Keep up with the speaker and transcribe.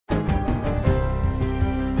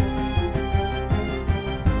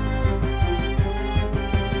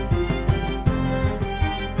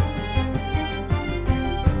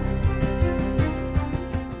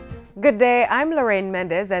Good day, I'm Lorraine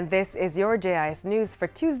Mendez and this is your JIS News for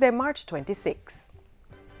Tuesday, March 26.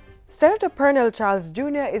 Senator Pearnel Charles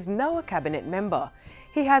Junior is now a cabinet member.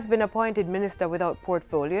 He has been appointed Minister without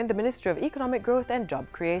portfolio in the Ministry of Economic Growth and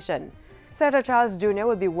Job Creation. Senator Charles Junior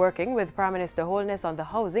will be working with Prime Minister Holness on the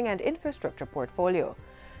housing and infrastructure portfolio.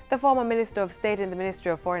 The former Minister of State in the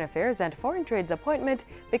Ministry of Foreign Affairs and Foreign Trade's appointment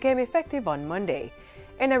became effective on Monday.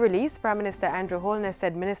 In a release, Prime Minister Andrew Holness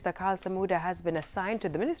said Minister Carl Samuda has been assigned to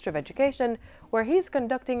the Ministry of Education, where he is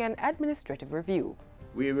conducting an administrative review.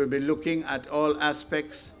 We will be looking at all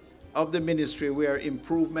aspects of the ministry where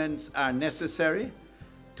improvements are necessary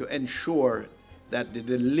to ensure that the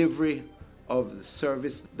delivery of the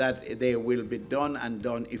service that they will be done and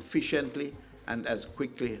done efficiently and as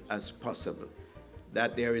quickly as possible.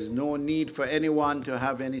 That there is no need for anyone to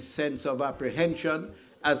have any sense of apprehension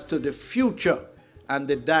as to the future and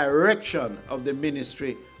the direction of the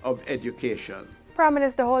Ministry of Education. Prime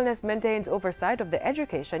Minister Holness maintains oversight of the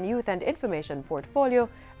Education, Youth and Information portfolio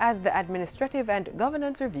as the administrative and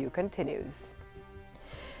governance review continues.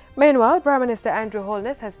 Meanwhile, Prime Minister Andrew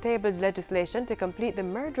Holness has tabled legislation to complete the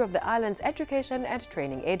merger of the island's education and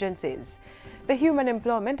training agencies. The Human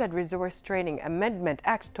Employment and Resource Training Amendment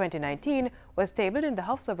Act 2019 was tabled in the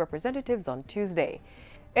House of Representatives on Tuesday.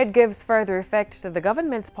 It gives further effect to the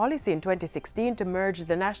government's policy in 2016 to merge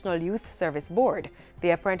the National Youth Service Board,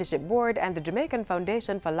 the Apprenticeship Board and the Jamaican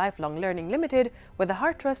Foundation for Lifelong Learning Limited with the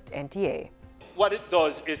Heart Trust NTA. What it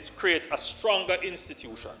does is create a stronger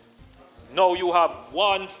institution. Now you have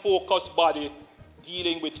one focused body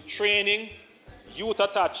dealing with training, youth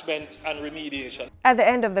attachment and remediation. At the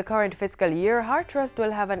end of the current fiscal year, Heart Trust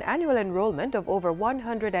will have an annual enrollment of over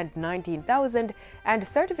 119,000 and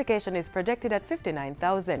certification is projected at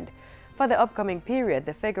 59,000. For the upcoming period,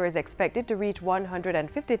 the figure is expected to reach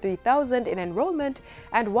 153,000 in enrollment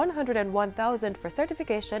and 101,000 for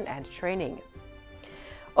certification and training.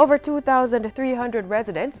 Over 2,300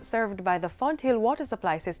 residents served by the Fonthill water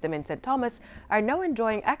supply system in St. Thomas are now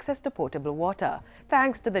enjoying access to potable water,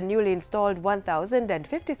 thanks to the newly installed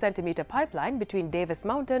 1,050-centimeter pipeline between Davis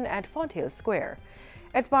Mountain and Fonthill Square.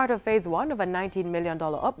 It's part of Phase 1 of a $19 million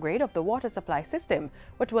upgrade of the water supply system,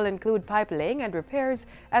 which will include pipe laying and repairs,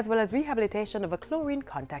 as well as rehabilitation of a chlorine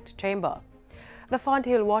contact chamber. The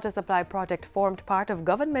Fonthill Water Supply Project formed part of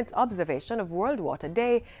government's observation of World Water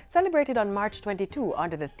Day, celebrated on March 22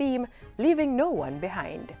 under the theme, Leaving No One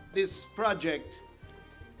Behind. This project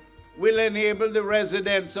will enable the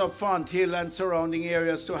residents of Fonthill and surrounding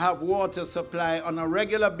areas to have water supply on a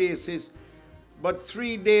regular basis, but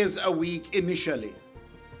 3 days a week initially.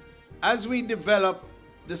 As we develop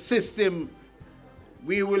the system,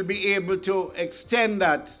 we will be able to extend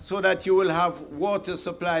that so that you will have water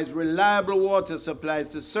supplies, reliable water supplies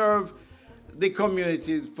to serve the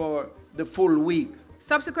communities for the full week.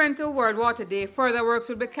 Subsequent to World Water Day, further works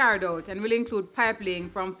will be carried out and will include pipe laying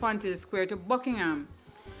from Fonthill Square to Buckingham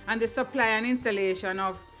and the supply and installation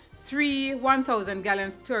of 3 1,000-gallon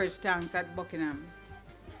storage tanks at Buckingham.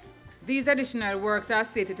 These additional works are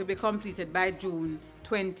slated to be completed by June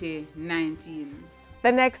 2019.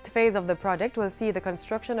 The next phase of the project will see the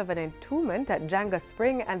construction of an entombment at Janga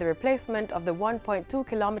Spring and the replacement of the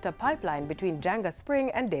 1.2-kilometer pipeline between Janga Spring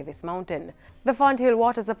and Davis Mountain. The Fonthill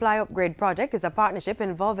Water Supply Upgrade Project is a partnership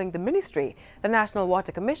involving the Ministry, the National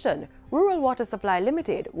Water Commission, Rural Water Supply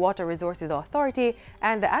Limited, Water Resources Authority,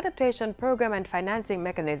 and the Adaptation Program and Financing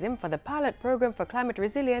Mechanism for the Pilot Program for Climate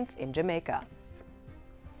Resilience in Jamaica.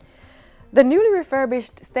 The newly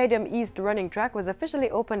refurbished Stadium East running track was officially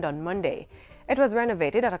opened on Monday. It was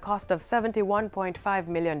renovated at a cost of 71.5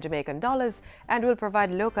 million Jamaican dollars and will provide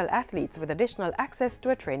local athletes with additional access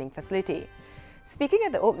to a training facility. Speaking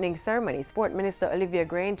at the opening ceremony, Sport Minister Olivia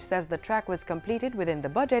Grange says the track was completed within the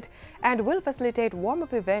budget and will facilitate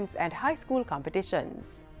warm-up events and high school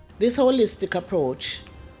competitions. This holistic approach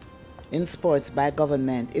in sports by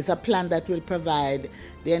government is a plan that will provide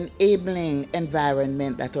the enabling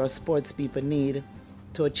environment that our sports people need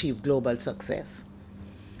to achieve global success.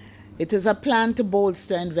 It is a plan to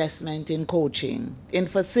bolster investment in coaching, in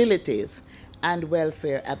facilities, and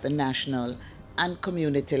welfare at the national and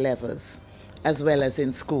community levels, as well as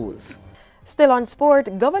in schools. Still on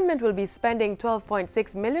sport, government will be spending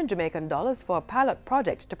 12.6 million Jamaican dollars for a pilot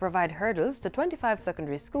project to provide hurdles to 25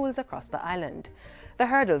 secondary schools across the island. The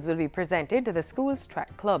hurdles will be presented to the school's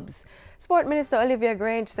track clubs. Sport Minister Olivia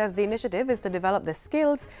Grange says the initiative is to develop the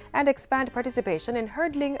skills and expand participation in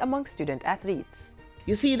hurdling among student athletes.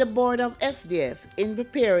 You see, the board of SDF, in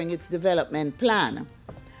preparing its development plan,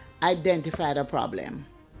 identified a problem.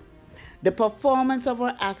 The performance of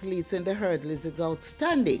our athletes in the hurdles is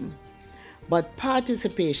outstanding, but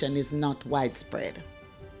participation is not widespread.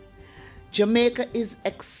 Jamaica is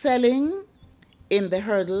excelling in the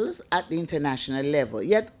hurdles at the international level,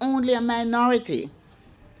 yet only a minority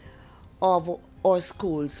of our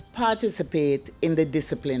schools participate in the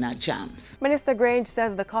discipline at jams. Minister Grange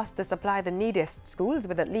says the cost to supply the neediest schools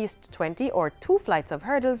with at least 20 or 2 flights of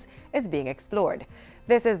hurdles is being explored.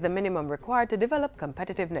 This is the minimum required to develop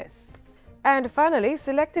competitiveness. And finally,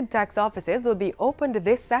 selected tax offices will be opened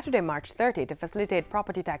this Saturday, March 30, to facilitate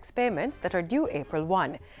property tax payments that are due April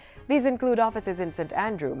 1. These include offices in St.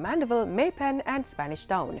 Andrew, Mandeville, Maypen, and Spanish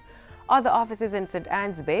Town. Other offices in St.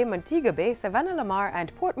 Anne's Bay, Montego Bay, Savannah Lamar,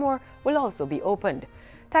 and Portmore will also be opened.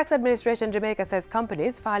 Tax Administration Jamaica says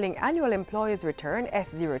companies filing annual employees' return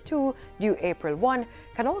S02 due April 1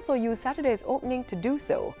 can also use Saturday's opening to do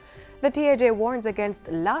so. The TAJ warns against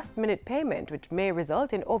last-minute payment, which may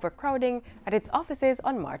result in overcrowding at its offices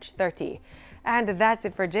on March 30. And that's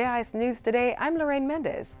it for JIS News Today. I'm Lorraine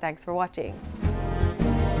Mendez. Thanks for watching.